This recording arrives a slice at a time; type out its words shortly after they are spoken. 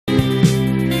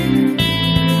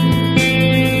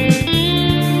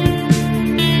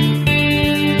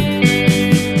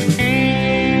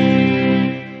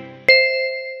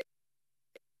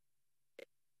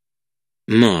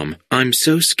Mom, I'm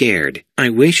so scared. I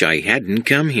wish I hadn't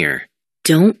come here.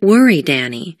 Don't worry,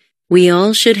 Danny. We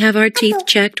all should have our teeth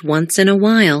checked once in a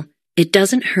while. It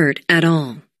doesn't hurt at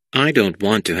all. I don't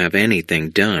want to have anything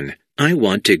done. I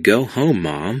want to go home,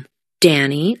 Mom.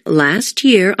 Danny, last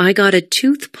year I got a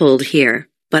tooth pulled here,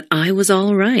 but I was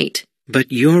all right.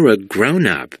 But you're a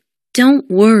grown-up.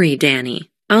 Don't worry, Danny.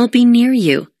 I'll be near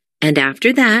you, and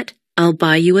after that, I'll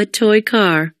buy you a toy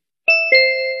car.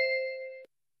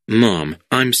 Mom,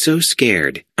 I'm so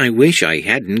scared. I wish I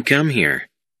hadn't come here.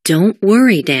 Don't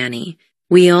worry, Danny.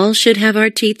 We all should have our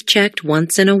teeth checked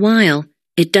once in a while.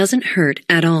 It doesn't hurt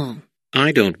at all.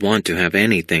 I don't want to have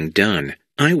anything done.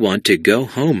 I want to go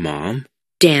home, Mom.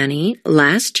 Danny,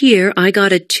 last year I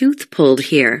got a tooth pulled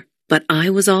here, but I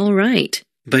was all right.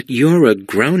 But you're a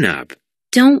grown-up.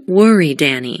 Don't worry,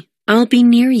 Danny. I'll be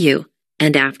near you,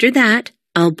 and after that,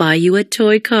 I'll buy you a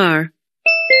toy car.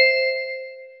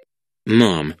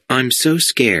 Mom, I'm so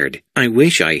scared. I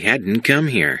wish I hadn't come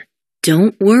here.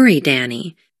 Don't worry,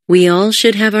 Danny. We all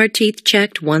should have our teeth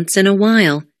checked once in a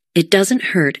while. It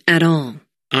doesn't hurt at all.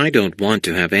 I don't want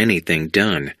to have anything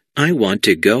done. I want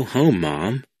to go home,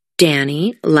 Mom.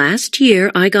 Danny, last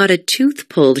year I got a tooth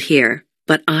pulled here,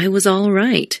 but I was all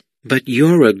right. But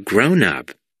you're a grown-up.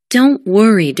 Don't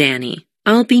worry, Danny.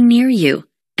 I'll be near you,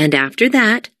 and after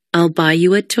that, I'll buy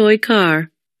you a toy car.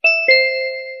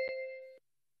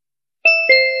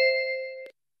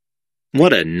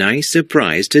 What a nice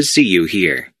surprise to see you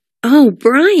here. Oh,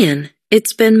 Brian,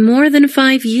 it's been more than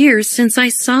 5 years since I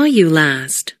saw you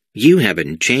last. You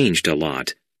haven't changed a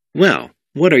lot. Well,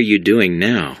 what are you doing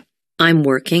now? I'm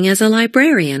working as a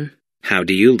librarian. How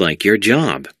do you like your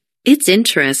job? It's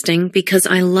interesting because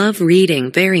I love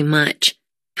reading very much.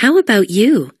 How about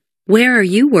you? Where are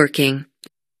you working?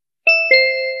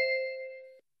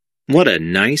 What a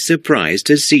nice surprise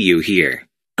to see you here.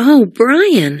 Oh,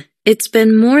 Brian, it's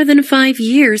been more than 5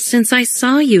 years since I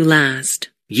saw you last.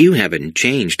 You haven't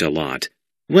changed a lot.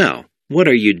 Well, what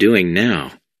are you doing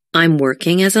now? I'm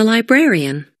working as a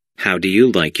librarian. How do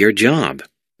you like your job?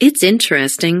 It's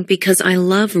interesting because I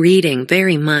love reading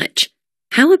very much.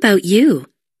 How about you?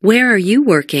 Where are you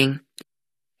working?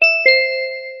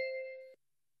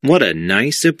 What a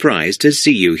nice surprise to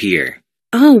see you here.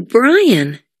 Oh,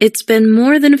 Brian, it's been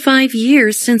more than 5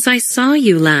 years since I saw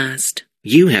you last.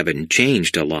 You haven't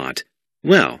changed a lot.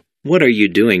 Well, what are you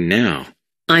doing now?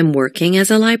 I'm working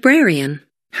as a librarian.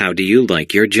 How do you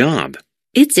like your job?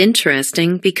 It's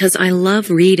interesting because I love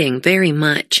reading very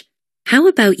much. How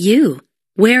about you?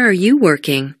 Where are you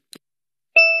working?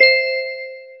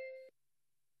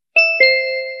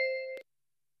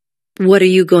 What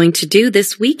are you going to do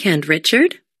this weekend,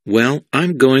 Richard? Well,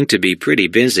 I'm going to be pretty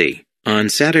busy. On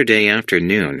Saturday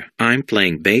afternoon, I'm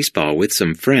playing baseball with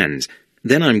some friends.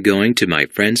 Then I'm going to my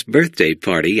friend's birthday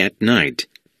party at night.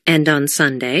 And on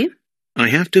Sunday? I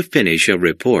have to finish a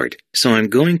report, so I'm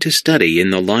going to study in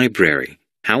the library.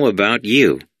 How about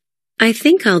you? I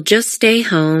think I'll just stay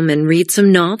home and read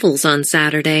some novels on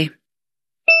Saturday.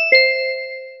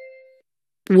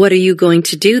 What are you going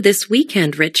to do this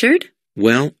weekend, Richard?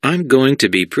 Well, I'm going to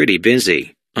be pretty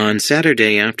busy. On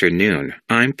Saturday afternoon,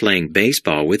 I'm playing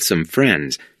baseball with some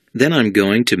friends. Then I'm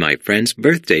going to my friend's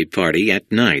birthday party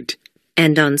at night.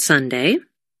 And on Sunday?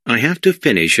 I have to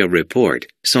finish a report,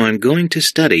 so I'm going to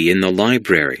study in the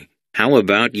library. How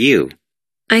about you?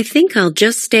 I think I'll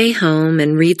just stay home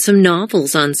and read some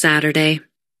novels on Saturday.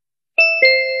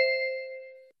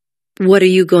 What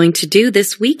are you going to do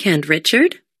this weekend,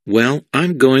 Richard? Well,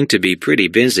 I'm going to be pretty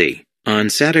busy. On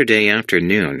Saturday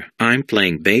afternoon, I'm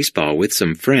playing baseball with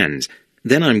some friends.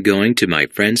 Then I'm going to my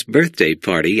friend's birthday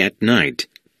party at night.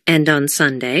 And on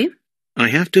Sunday? I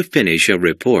have to finish a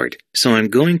report, so I'm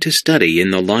going to study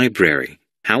in the library.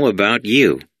 How about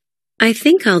you? I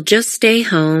think I'll just stay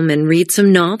home and read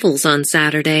some novels on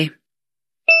Saturday.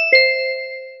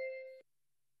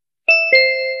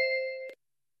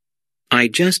 I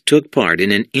just took part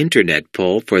in an internet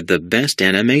poll for the best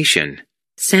animation.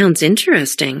 Sounds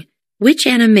interesting. Which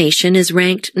animation is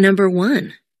ranked number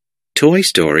 1? Toy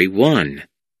Story 1.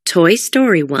 Toy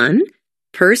Story 1?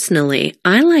 Personally,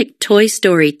 I like Toy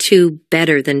Story 2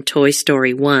 better than Toy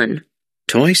Story 1.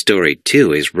 Toy Story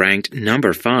 2 is ranked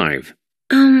number 5.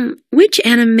 Which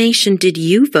animation did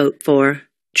you vote for?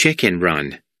 Chicken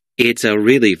Run. It's a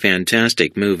really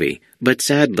fantastic movie, but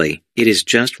sadly, it is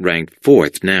just ranked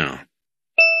 4th now.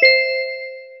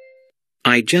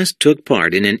 I just took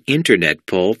part in an internet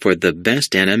poll for the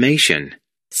best animation.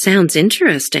 Sounds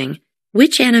interesting.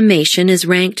 Which animation is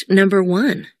ranked number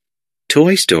 1?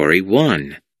 Toy Story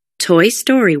 1. Toy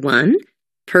Story 1?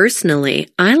 Personally,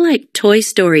 I like Toy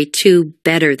Story 2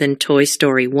 better than Toy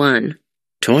Story 1.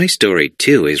 Toy Story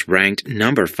 2 is ranked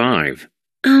number 5.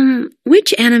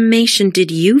 Which animation did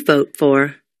you vote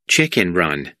for? Chicken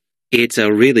Run. It's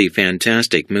a really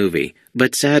fantastic movie,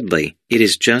 but sadly, it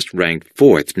is just ranked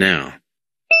 4th now.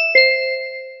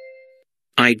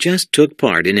 I just took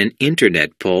part in an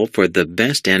internet poll for the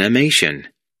best animation.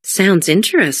 Sounds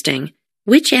interesting.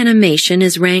 Which animation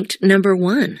is ranked number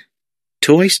 1?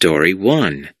 Toy Story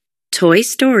 1. Toy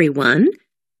Story 1?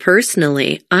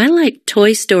 Personally, I like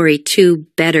Toy Story 2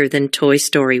 better than Toy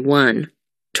Story 1.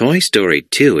 Toy Story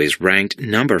 2 is ranked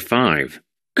number 5.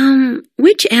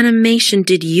 Which animation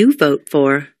did you vote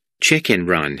for? Chicken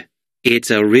Run. It's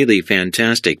a really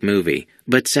fantastic movie,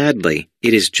 but sadly,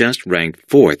 it is just ranked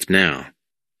 4th now.